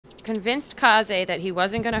convinced Kaze that he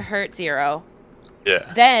wasn't going to hurt Zero.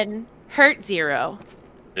 Yeah. Then hurt Zero.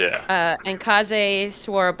 Yeah. And Kaze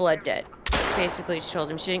swore a blood debt. Basically, she told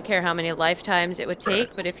him she didn't care how many lifetimes it would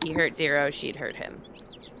take, but if he hurt Zero, she'd hurt him.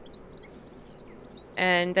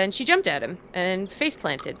 And then she jumped at him and face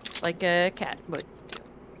planted like a cat would.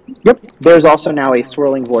 Yep. There's also now a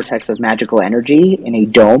swirling vortex of magical energy in a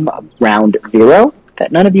dome around Zero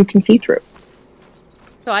that none of you can see through.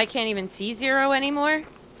 So I can't even see Zero anymore?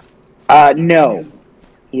 No.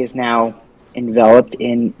 He is now enveloped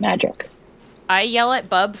in magic. I yell at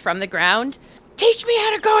Bub from the ground, "Teach me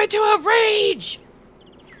how to go into a rage!"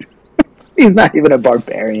 He's not even a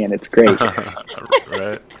barbarian. It's great.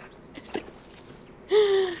 Right.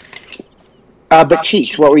 But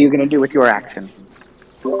Cheech, what were you going to do with your action?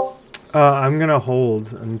 I'm gonna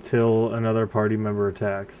hold until another party member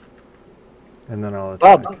attacks, and then I'll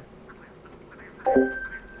attack. Bub.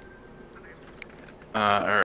 Alright.